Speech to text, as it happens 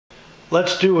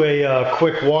Let's do a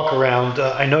quick walk around.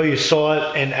 I know you saw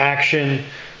it in action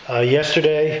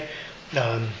yesterday.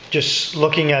 Just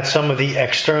looking at some of the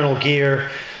external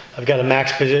gear. I've got a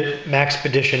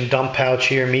Maxpedition dump pouch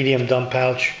here, medium dump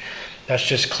pouch. That's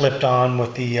just clipped on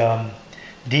with the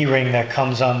D-ring that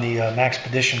comes on the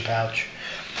Maxpedition pouch.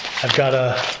 I've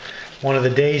got one of the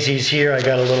daisies here. I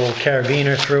got a little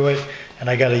carabiner through it, and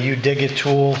I got a U-Dig-It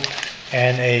tool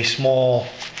and a small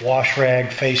wash rag,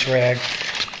 face rag.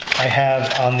 I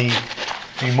have on the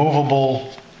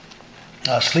removable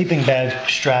sleeping bag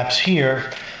straps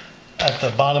here at the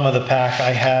bottom of the pack,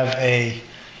 I have a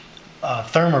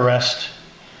Thermarest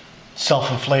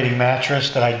self-inflating mattress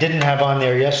that I didn't have on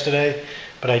there yesterday,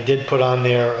 but I did put on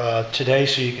there today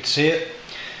so you could see it.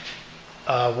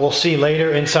 We'll see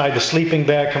later inside the sleeping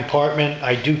bag compartment.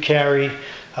 I do carry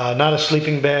not a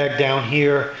sleeping bag down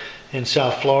here in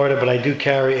South Florida, but I do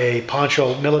carry a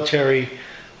military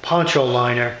poncho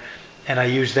liner, and I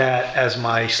use that as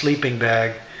my sleeping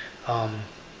bag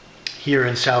here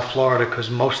in South Florida because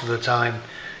most of the time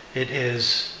it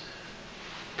is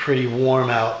pretty warm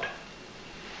out.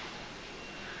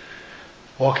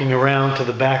 Walking around to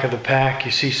the back of the pack,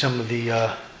 you see some of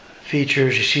the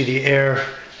features. You see the air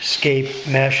escape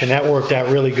mesh, and that worked out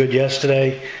really good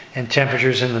yesterday, and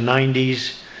temperatures in the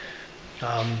 90s.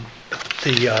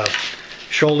 The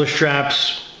shoulder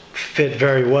straps fit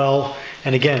very well,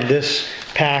 and again, this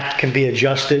pack can be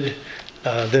adjusted.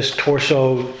 This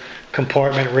torso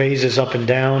compartment raises up and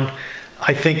down.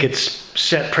 I think it's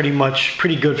set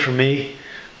pretty good for me,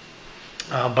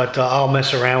 but I'll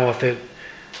mess around with it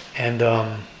and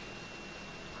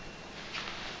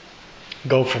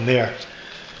go from there.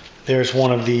 There's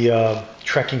one of the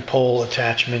trekking pole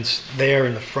attachments there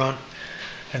in the front,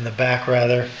 in the back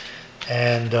rather,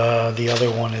 and the other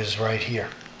one is right here.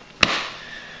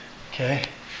 Okay,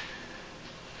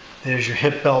 there's your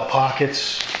hip belt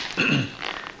pockets.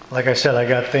 Like I said, I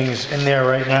got things in there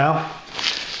right now,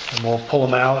 and we'll pull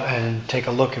them out and take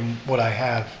a look at what I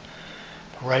have.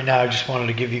 But right now I just wanted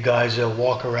to give you guys a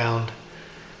walk around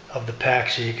of the pack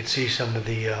so you could see some of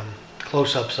the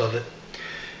close-ups of it.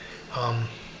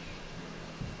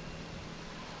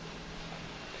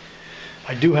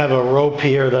 I do have a rope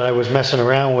here that I was messing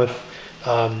around with.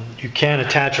 You can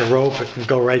attach a rope. It can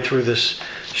go right through this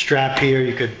strap here.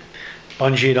 You could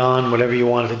bungee it on, whatever you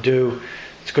wanted to do.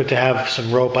 It's good to have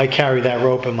some rope. I carry that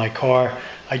rope in my car.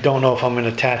 I don't know if I'm going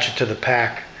to attach it to the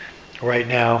pack right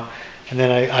now. And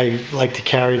then I like to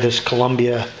carry this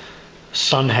Columbia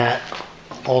sun hat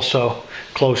also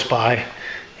close by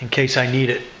in case I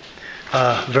need it.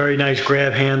 Very nice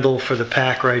grab handle for the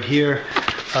pack right here.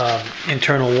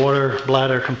 Internal water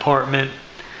bladder compartment.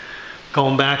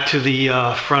 Going back to the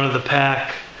front of the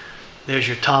pack, there's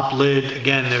your top lid.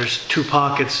 Again, there's two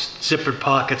pockets, zippered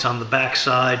pockets on the back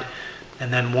side,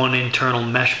 and then one internal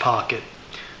mesh pocket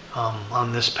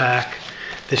on this pack.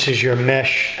 This is your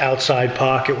mesh outside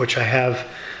pocket, which I have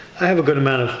a good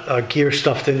amount of gear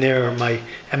stuffed in there. My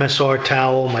MSR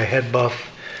towel, my head buff,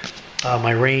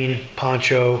 my rain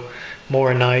poncho,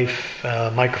 more knife,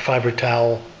 microfiber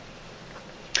towel.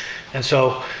 And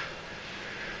so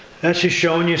that's just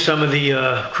showing you some of the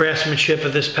craftsmanship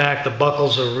of this pack. The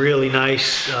buckles are really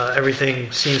nice.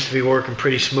 Everything seems to be working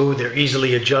pretty smooth. They're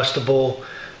easily adjustable.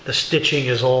 The stitching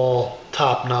is all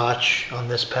top-notch on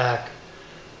this pack.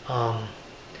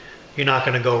 You're not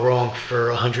going to go wrong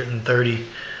for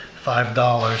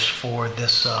 $135 for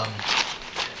this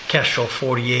Kestrel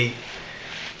 48.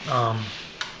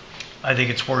 I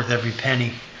think it's worth every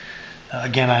penny.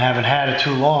 Again, I haven't had it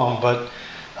too long, but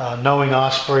knowing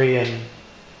Osprey and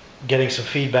getting some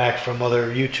feedback from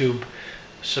other YouTube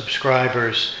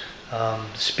subscribers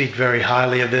speak very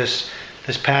highly of this.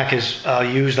 This pack is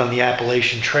used on the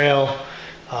Appalachian Trail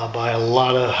by a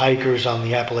lot of hikers on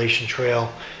the Appalachian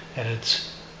Trail, and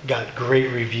it's got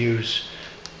great reviews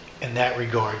in that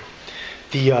regard.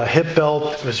 The hip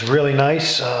belt was really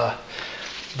nice.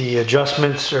 The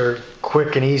adjustments are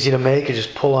quick and easy to make. You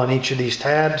just pull on each of these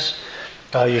tabs.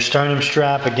 Your sternum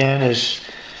strap, again, is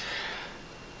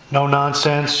no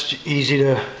nonsense, easy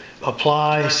to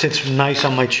apply, sits nice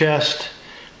on my chest,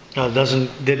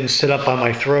 didn't sit up on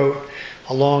my throat.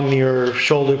 Along your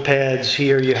shoulder pads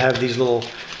here, you have these little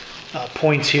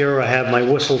points here. I have my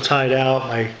whistle tied out,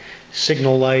 my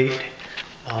signal light.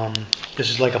 This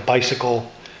is like a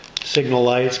bicycle signal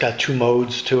light. It's got two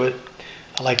modes to it.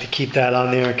 I like to keep that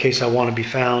on there in case I want to be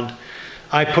found.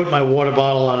 I put my water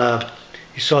bottle on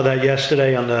you saw that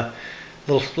yesterday, on the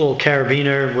little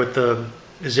carabiner with the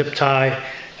zip tie.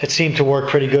 It seemed to work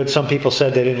pretty good. Some people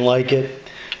said they didn't like it.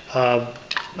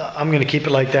 I'm going to keep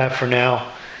it like that for now.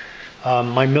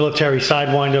 My military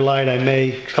sidewinder light,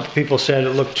 a couple people said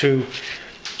it looked too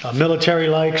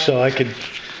military-like, so I could,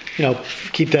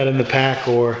 keep that in the pack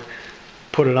or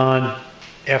put it on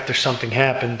after something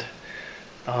happened.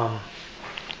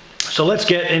 So let's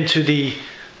get into the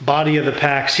body of the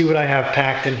pack, see what I have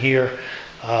packed in here,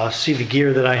 see the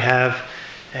gear that I have,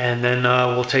 and then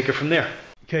we'll take it from there.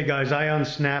 Okay guys, I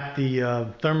unsnapped the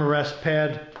thermarest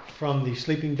pad from the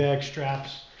sleeping bag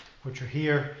straps, which are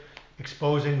here,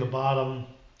 exposing the bottom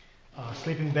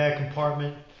sleeping bag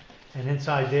compartment. And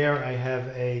inside there I have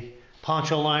a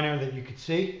poncho liner that you can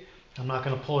see. I'm not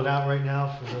going to pull it out right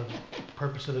now for the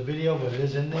purpose of the video, but it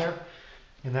is in there.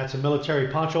 And that's a military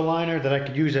poncho liner that I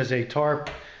could use as a tarp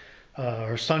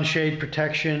or sunshade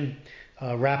protection,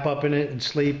 wrap up in it and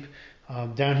sleep.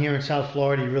 Down here in South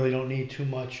Florida, you really don't need too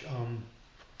much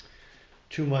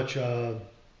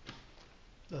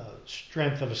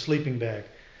strength of a sleeping bag.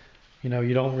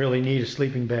 You don't really need a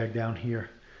sleeping bag down here.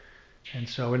 And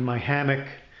so in my hammock,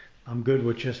 I'm good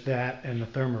with just that and the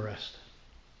thermarest.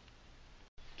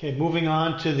 Okay, moving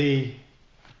on to the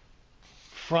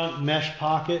front mesh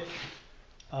pocket.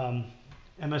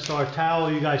 MSR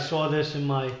towel, you guys saw this in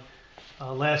my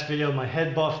last video, my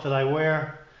head buff that I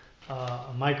wear,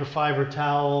 a microfiber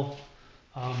towel,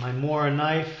 my Mora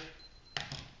knife,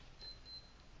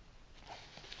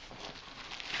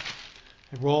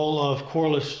 a roll of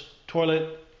coreless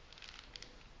toilet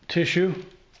tissue,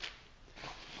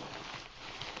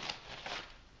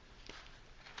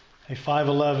 a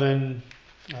 511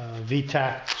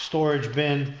 VTAC storage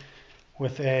bin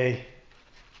with a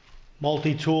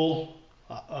multi-tool,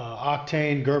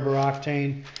 octane, Gerber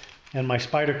octane, and my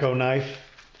Spyderco knife.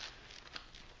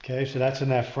 Okay, so that's in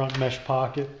that front mesh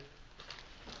pocket.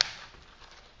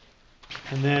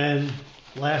 And then,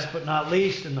 last but not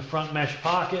least, in the front mesh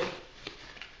pocket,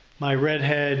 my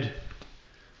Redhead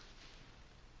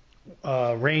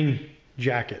rain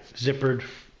jacket, zippered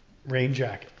rain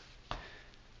jacket.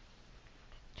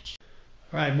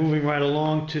 All right, moving right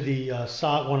along to the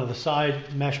one of the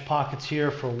side mesh pockets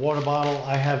here for a water bottle.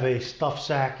 I have a stuff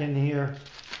sack in here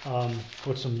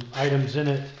with some items in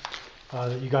it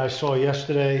that you guys saw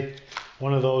yesterday.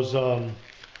 One of those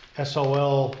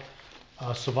SOL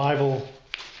survival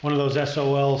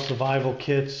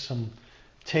kits, some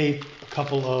tape, a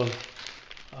couple of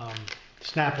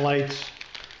snap lights,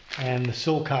 and the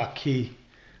Silcock key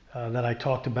that I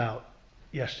talked about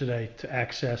yesterday to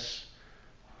access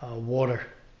water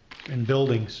in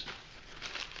buildings.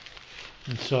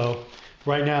 And so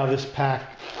right now this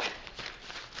pack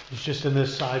is just in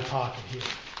this side pocket here.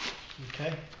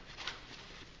 Okay.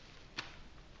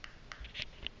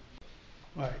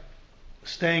 All right.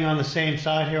 Staying on the same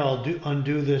side here, I'll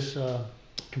undo this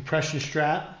compression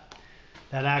strap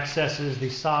that accesses the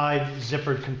side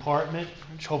zippered compartment,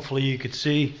 which hopefully you could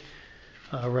see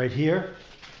right here.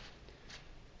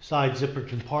 Side zippered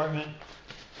compartment.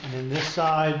 And in this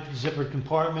side zippered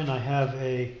compartment, I have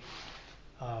a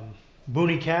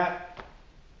boonie cap,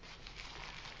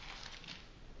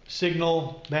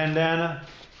 signal bandana,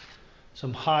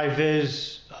 some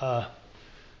high-vis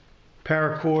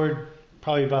paracord,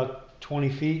 probably about 20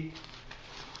 feet.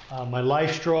 My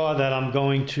life straw that I'm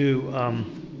going to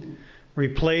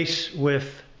replace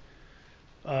with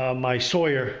my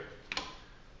Sawyer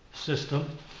system,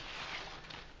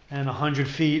 and 100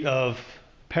 feet of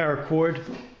paracord.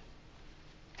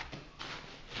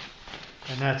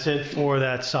 And that's it for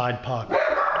that side pocket.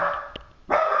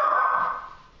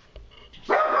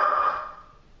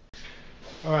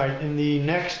 All right, in the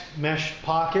next mesh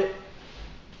pocket,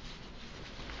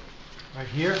 right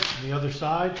here on the other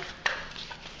side,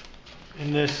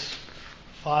 in this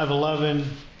 511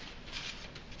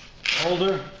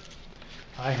 holder,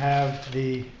 I have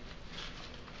the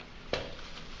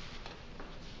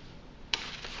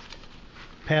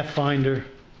Pathfinder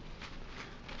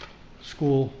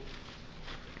school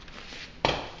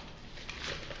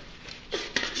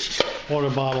water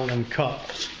bottle and cup.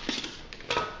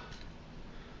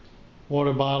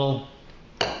 Water bottle,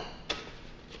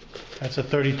 that's a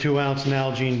 32-ounce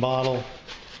Nalgene bottle,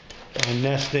 and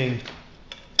nesting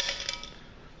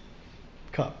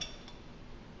cup.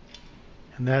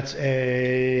 And that's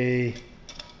a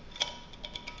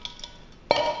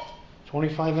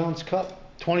 25-ounce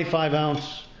cup?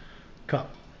 25-ounce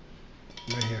cup,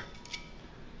 right here.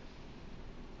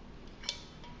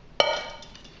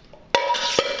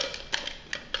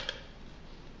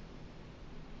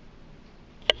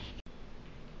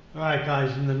 All right,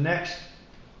 guys, in the next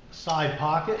side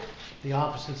pocket, the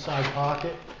opposite side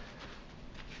pocket,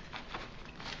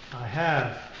 I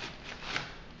have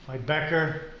my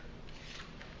Becker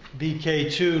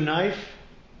BK2 knife,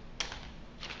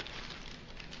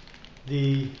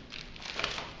 the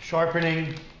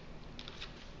sharpening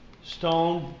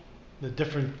stone, the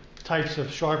different types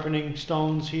of sharpening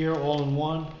stones here all in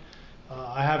one.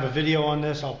 I have a video on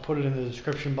this. I'll put it in the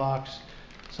description box.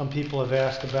 Some people have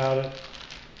asked about it.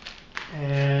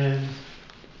 And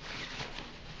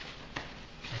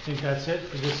I think that's it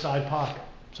for this side pocket.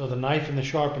 So the knife and the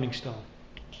sharpening stone.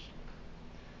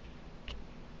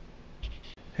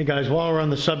 Hey guys, while we're on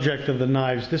the subject of the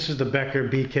knives, this is the Becker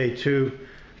BK2.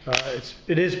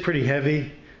 It is pretty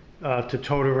heavy to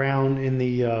tote around in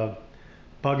the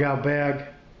bug out bag.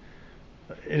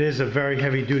 It is a very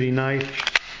heavy duty knife.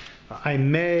 I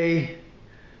may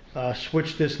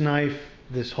switch this knife,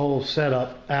 this whole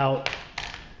setup out,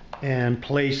 and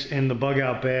place in the bug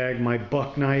out bag my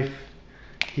buck knife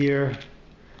here.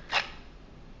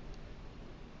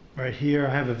 Right here,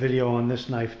 I have a video on this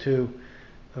knife too.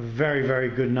 A very, very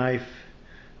good knife.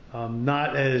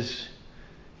 Not as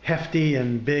hefty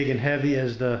and big and heavy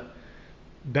as the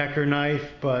Becker knife,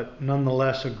 but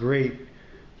nonetheless a great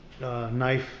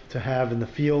knife to have in the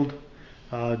field.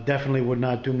 Definitely would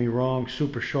not do me wrong.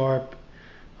 Super sharp.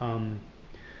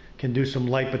 Can do some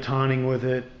light batoning with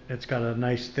it. It's got a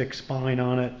nice thick spine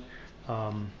on it.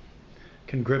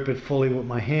 Can grip it fully with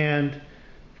my hand.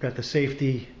 Got the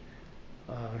safety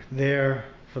there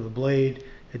for the blade.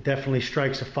 It definitely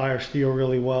strikes a fire steel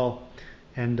really well.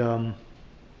 And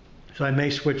so I may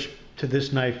switch to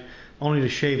this knife only to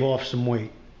shave off some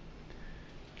weight.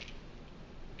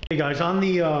 Hey guys, on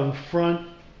the front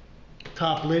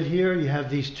top lid here, you have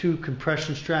these two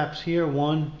compression straps here,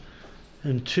 1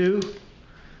 and 2,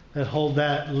 that hold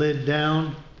that lid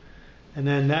down. And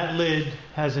then that lid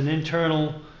has an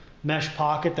internal mesh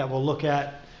pocket that we'll look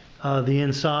at the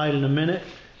inside in a minute.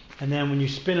 And then when you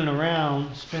spin it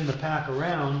around, spin the pack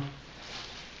around,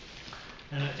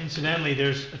 and incidentally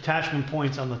there's attachment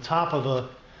points on the top of the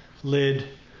lid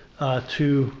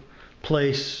to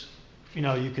place,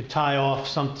 you could tie off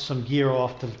some gear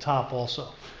off to the top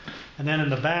also. And then in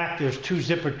the back there's 2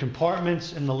 zippered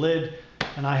compartments in the lid,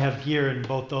 and I have gear in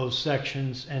both those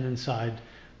sections and inside.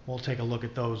 We'll take a look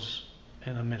at those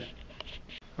in a minute.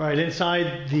 All right,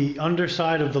 inside the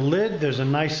underside of the lid there's a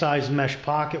nice sized mesh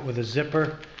pocket with a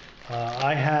zipper.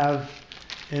 I have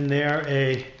in there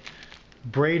a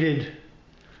braided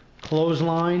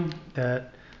clothesline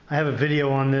that I have a video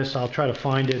on this. I'll try to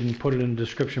find it and put it in the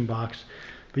description box.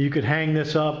 But you could hang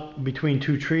this up between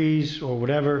 2 trees or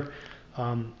whatever,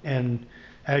 and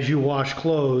as you wash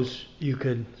clothes you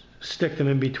could stick them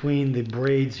in between the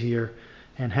braids here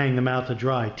and hang them out to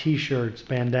dry. T-shirts,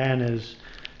 bandanas,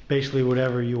 basically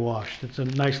whatever you wash. It's a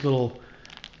nice little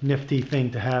nifty thing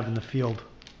to have in the field.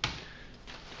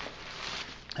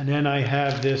 And then I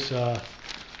have this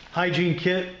hygiene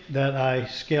kit that I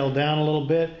scaled down a little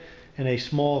bit in a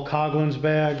small Coghlan's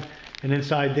bag. And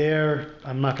inside there,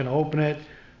 I'm not going to open it,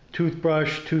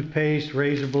 toothbrush, toothpaste,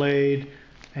 razor blade,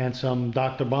 and some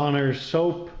Dr. Bonner's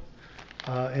soap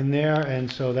in there.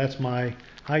 And so that's my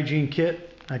hygiene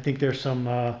kit. I think there's some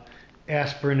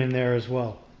aspirin in there as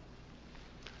well.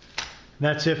 And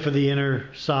that's it for the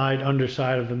inner side,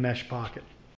 underside of the mesh pocket.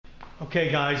 Okay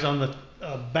guys, on the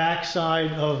back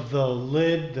side of the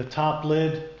lid, the top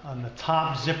lid, on the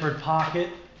top zippered pocket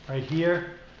right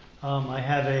here, I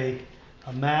have a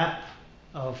map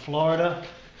of Florida,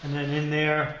 and then in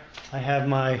there I have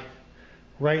my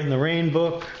Right in the Rain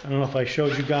book. I don't know if I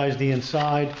showed you guys the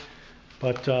inside,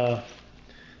 but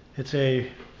it's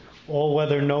a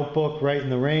all-weather notebook, Right in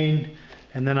the Rain.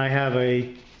 And then I have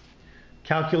a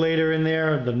calculator in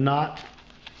there, a knot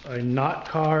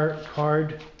card,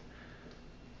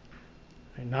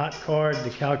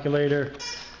 the calculator,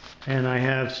 and I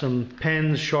have some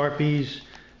pens, Sharpies,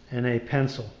 and a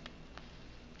pencil.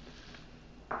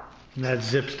 And that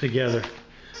zips together.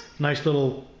 Nice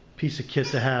little piece of kit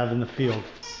to have in the field.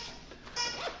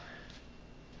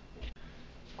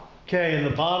 Okay, in the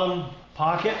bottom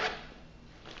pocket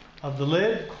of the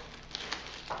lid,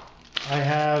 I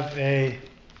have a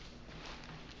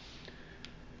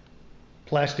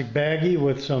plastic baggie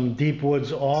with some deep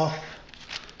woods off.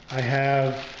 I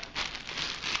have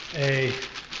a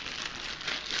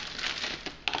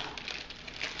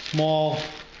small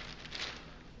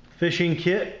fishing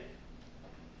kit,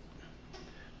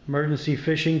 emergency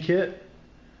fishing kit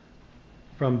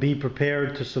from Be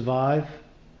Prepared to Survive.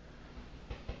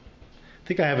 I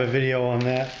think I have a video on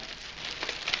that.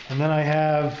 And then I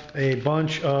have a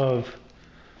bunch of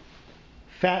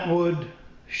fatwood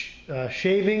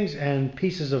shavings and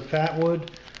pieces of fatwood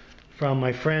from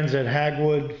my friends at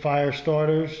Hagwood Fire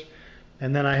Starters.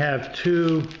 And then I have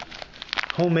 2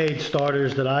 homemade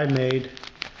starters that I made.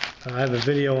 I have a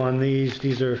video on these.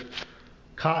 These are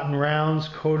cotton rounds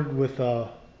coated with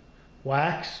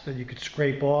wax that you could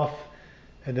scrape off,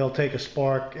 and they'll take a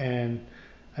spark. And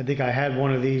I think I had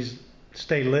one of these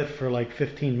stay lit for like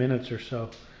 15 minutes or so.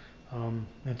 And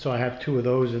so I have 2 of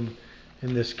those in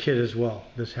this kit as well,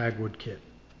 this hagwood kit.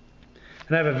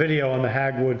 And I have a video on the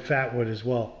hagwood, fatwood as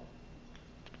well.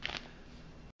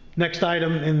 Next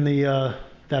item in the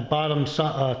that bottom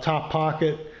top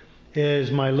pocket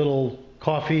is my little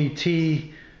coffee,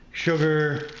 tea,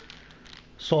 sugar,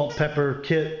 salt, pepper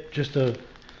kit. Just a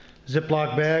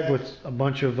Ziploc bag with a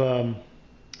bunch of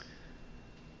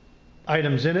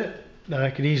items in it that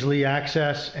I could easily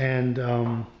access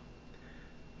and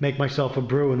make myself a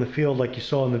brew in the field like you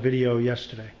saw in the video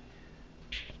yesterday.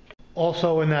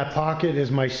 Also in that pocket is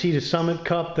my Sea to Summit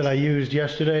cup that I used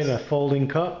yesterday, that folding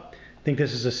cup. I think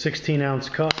this is a 16-ounce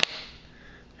cup.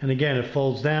 And again, it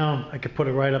folds down. I could put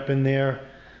it right up in there.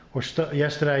 Or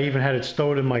yesterday I even had it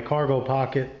stowed in my cargo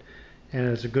pocket. And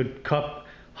it's a good cup,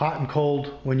 hot and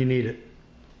cold when you need it.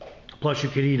 Plus you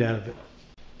could eat out of it.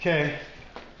 Okay,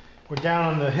 we're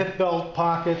down on the hip belt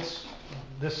pockets.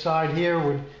 This side here,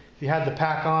 if you had the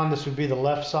pack on, this would be the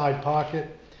left side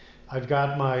pocket. I've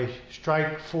got my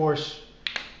Strike Force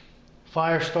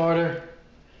fire starter,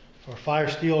 or fire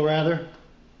steel rather.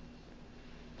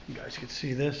 You guys can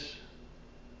see this.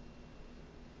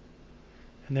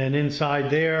 And then inside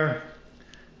there,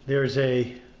 there's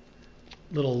a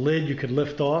little lid you could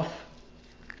lift off.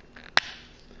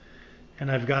 And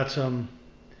I've got some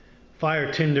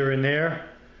fire tinder in there,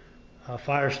 a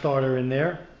fire starter in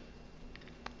there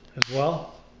as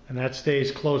well. And that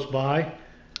stays close by.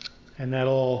 And that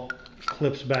all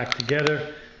clips back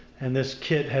together. And this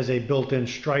kit has a built-in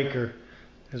striker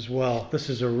as well. This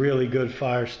is a really good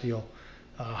fire steel.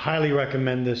 Highly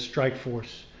recommend this Strike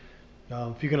Force.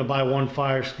 If you're going to buy one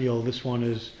fire steel, this one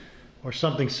is, or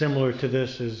something similar to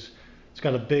this, it's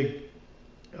got a big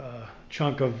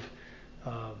chunk of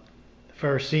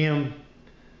ferrocerium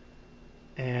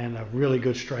and a really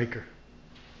good striker.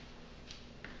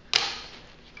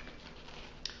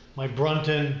 My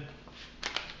Brunton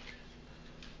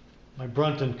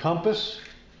compass,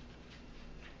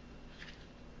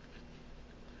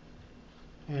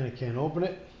 and I can't open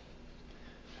it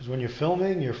because when you're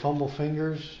filming, you fumble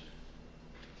fingers.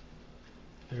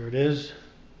 There it is,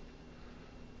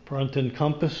 Brunton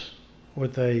compass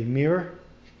with a mirror,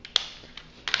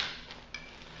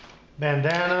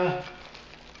 bandana,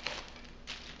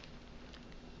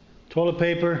 toilet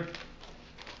paper,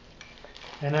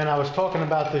 and then I was talking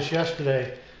about this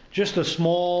yesterday, just a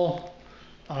small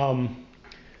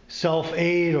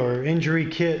self-aid or injury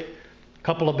kit, a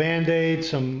couple of band-aids,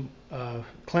 some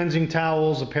cleansing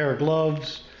towels, a pair of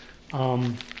gloves,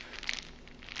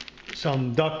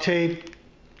 some duct tape,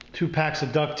 2 packs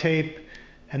of duct tape,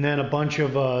 and then a bunch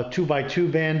of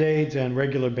 2x2 band-aids and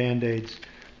regular band-aids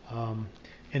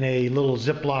in a little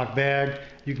Ziploc bag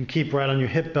you can keep right on your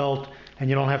hip belt, and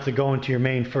you don't have to go into your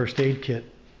main first aid kit.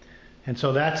 And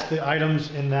so that's the items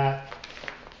in that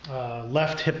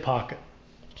left hip pocket.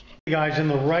 Hey guys, in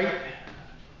the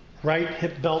right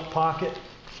hip belt pocket,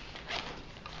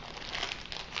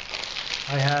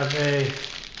 I have a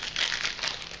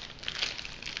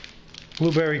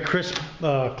Blueberry Crisp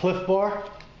Cliff Bar,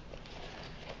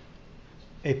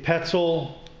 a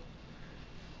Petzl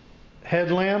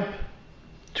headlamp,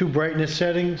 2 brightness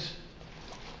settings,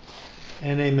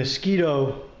 and a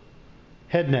mosquito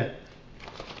head net.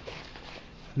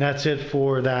 And that's it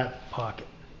for that pocket.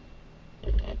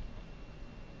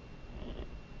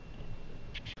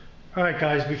 Alright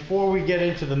guys, before we get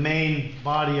into the main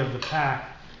body of the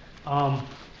pack,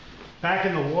 back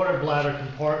in the water bladder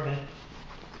compartment,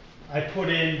 I put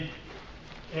in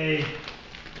a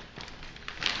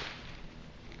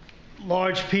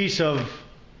large piece of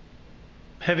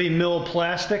heavy mill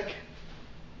plastic,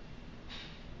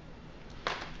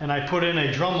 and I put in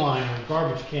a drum liner,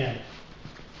 garbage bag,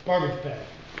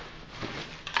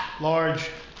 large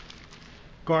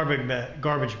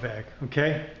garbage bag,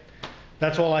 okay?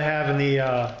 That's all I have in the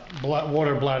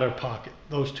water bladder pocket,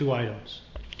 those 2 items.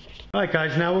 Alright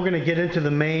guys, now we're going to get into the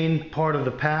main part of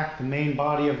the pack, the main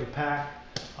body of the pack.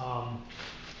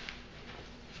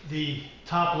 The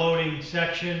top loading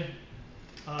section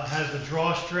has the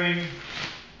drawstring,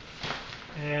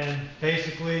 and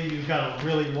basically you've got a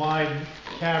really wide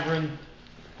cavern.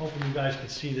 Hopefully you guys can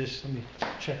see this. Let me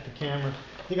check the camera.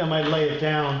 I think I might lay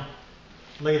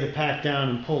the pack down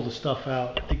and pull the stuff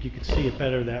out. I think you can see it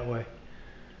better that way.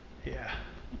 Yeah,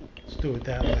 let's do it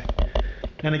that way.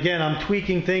 And again, I'm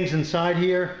tweaking things inside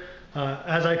here.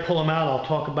 As I pull them out, I'll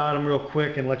talk about them real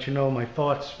quick and let you know my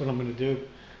thoughts, what I'm going to do.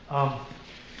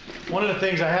 One of the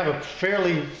things, I have a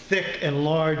fairly thick and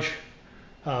large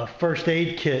first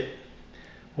aid kit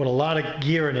with a lot of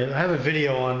gear in it. I have a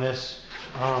video on this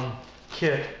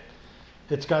kit.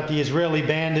 It's got the Israeli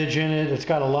bandage in it. It's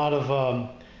got a lot of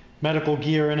medical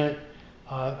gear in it.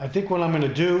 I think what I'm going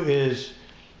to do is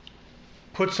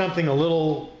put something a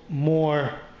little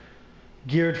more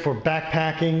geared for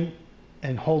backpacking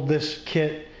and hold this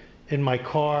kit in my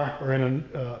car or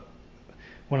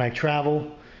when I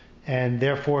travel, and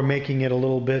therefore making it a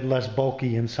little bit less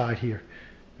bulky inside here.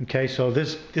 Okay, so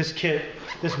this kit,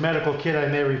 this medical kit, I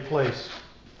may replace.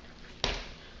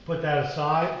 Put that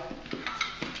aside.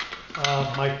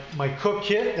 My cook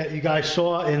kit that you guys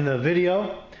saw in the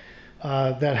video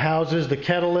that houses the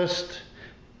Kestrel,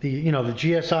 the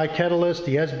GSI Kestrel,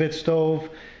 the S-bit stove.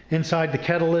 Inside the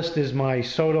Kestrel is my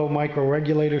Soto micro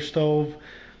regulator stove,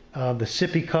 the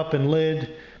sippy cup and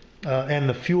lid, and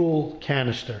the fuel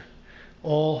canister,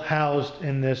 all housed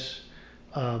in this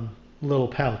little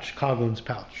pouch, Coughlin's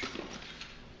pouch.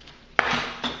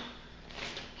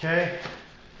 Okay.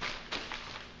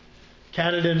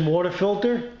 Katadyn water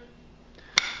filter. In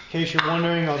case you're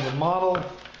wondering on the model,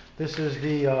 this is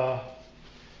the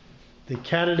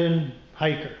Katadyn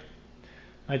Hiker.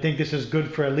 I think this is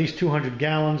good for at least 200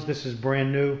 gallons. This is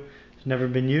brand new. It's never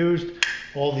been used.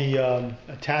 All the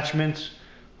attachments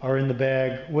are in the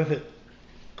bag with it.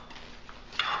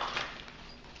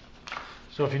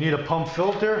 So if you need a pump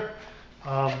filter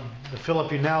to fill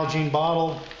up your Nalgene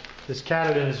bottle, this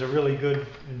Katadyn is a really good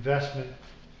investment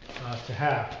to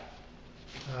have.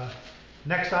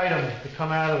 Next item to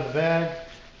come out of the bag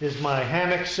is my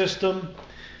hammock system.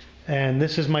 And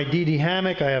this is my DD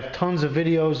hammock. I have tons of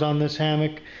videos on this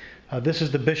hammock. This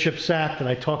is the bishop sack that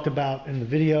I talked about in the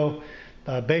video.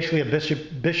 Basically a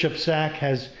bishop sack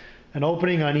has an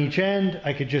opening on each end.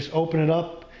 I could just open it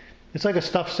up. It's like a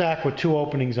stuffed sack with two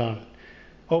openings on it.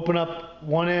 Open up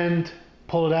one end,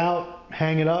 pull it out,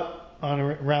 hang it up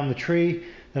around the tree,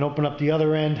 then open up the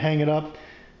other end, hang it up.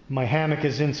 My hammock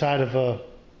is inside of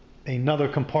another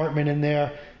compartment in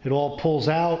there. It all pulls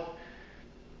out,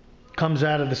 comes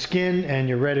out of the skin, and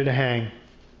you're ready to hang.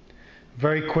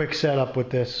 Very quick setup with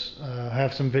this. I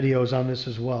have some videos on this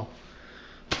as well.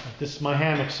 This is my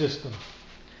hammock system.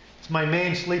 It's my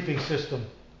main sleeping system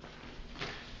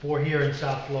for here in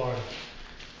South Florida.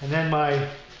 And then my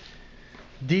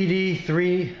DD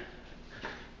 3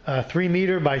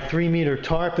 meter by 3 meter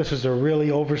tarp. This is a really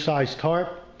oversized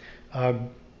tarp.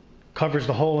 Covers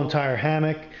the whole entire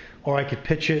hammock, or I could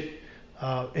pitch it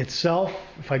itself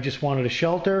if I just wanted a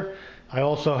shelter. I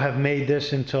also have made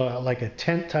this into like a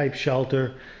tent type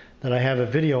shelter that I have a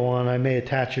video on. I may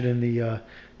attach it in the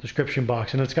description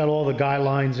box, and it's got all the guy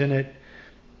lines in it,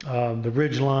 the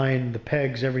ridge line, the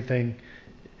pegs, everything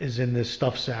is in this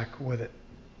stuff sack with it.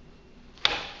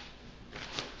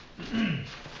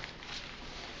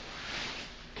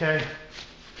 Okay,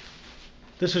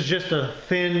 this is just a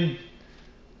thin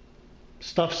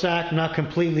stuff sack, not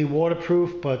completely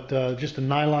waterproof, but just a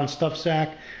nylon stuff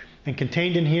sack, and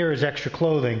contained in here is extra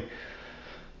clothing.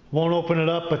 Won't open it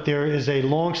up, but there is a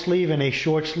long sleeve and a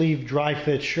short sleeve dry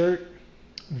fit shirt.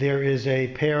 There is a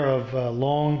pair of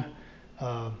long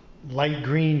light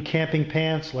green camping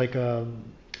pants, like a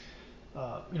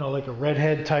like a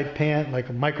redhead type pant, like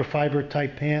a microfiber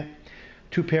type pant.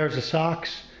 2 pairs of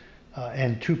socks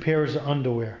and 2 pairs of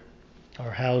underwear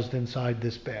are housed inside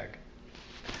this bag.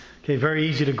 Okay, very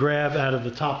easy to grab out of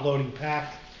the top loading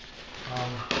pack.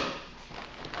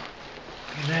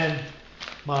 And then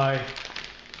my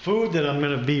food that I'm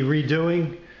going to be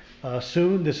redoing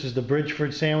soon. This is the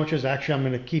Bridgeford sandwiches. Actually, I'm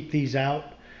going to keep these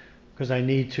out because I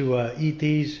need to eat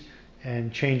these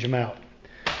and change them out.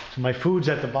 So my food's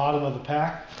at the bottom of the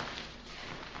pack.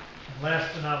 And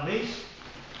last but not least,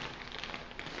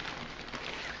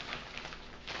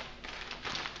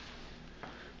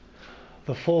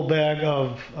 the full bag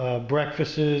of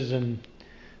breakfasts and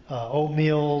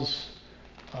oatmeals,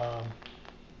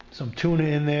 some tuna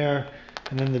in there,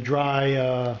 and then the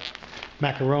dry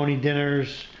macaroni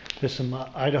dinners. There's some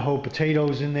Idaho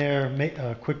potatoes in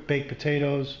there, quick baked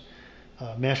potatoes,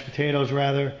 mashed potatoes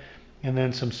rather, and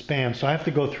then some Spam. So I have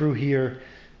to go through here,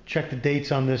 check the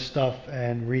dates on this stuff,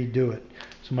 and redo it.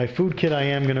 So my food kit I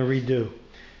am going to redo.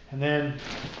 And then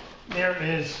there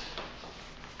is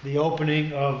the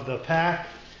opening of the pack.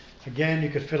 Again, you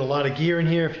could fit a lot of gear in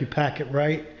here if you pack it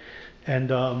right. And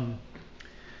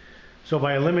so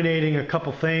by eliminating a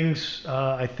couple things,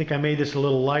 I think I made this a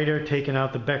little lighter, taking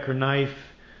out the Becker knife,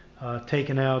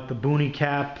 taking out the Boonie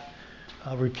cap,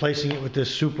 replacing it with this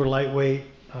super lightweight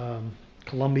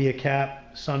Columbia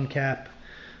cap, sun cap.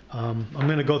 I'm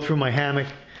going to go through my hammock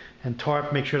and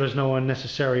tarp, make sure there's no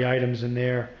unnecessary items in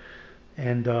there.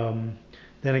 And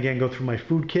then again, go through my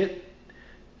food kit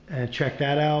and check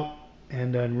that out,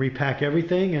 and then repack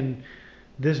everything, and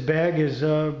this bag is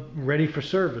ready for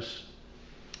service.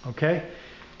 Okay,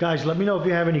 guys, let me know if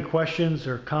you have any questions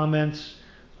or comments,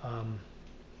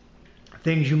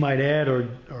 things you might add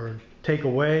or take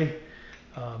away.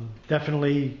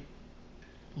 Definitely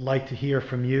like to hear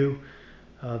from you,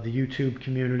 the YouTube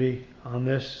community, on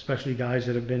this, especially guys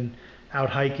that have been out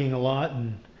hiking a lot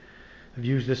and have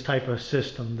used this type of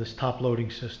system, this top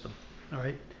loading system. All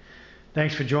right,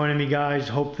 thanks for joining me, guys.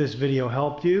 Hope this video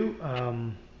helped you.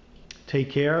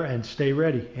 Take care and stay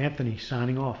ready. Anthony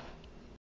signing off.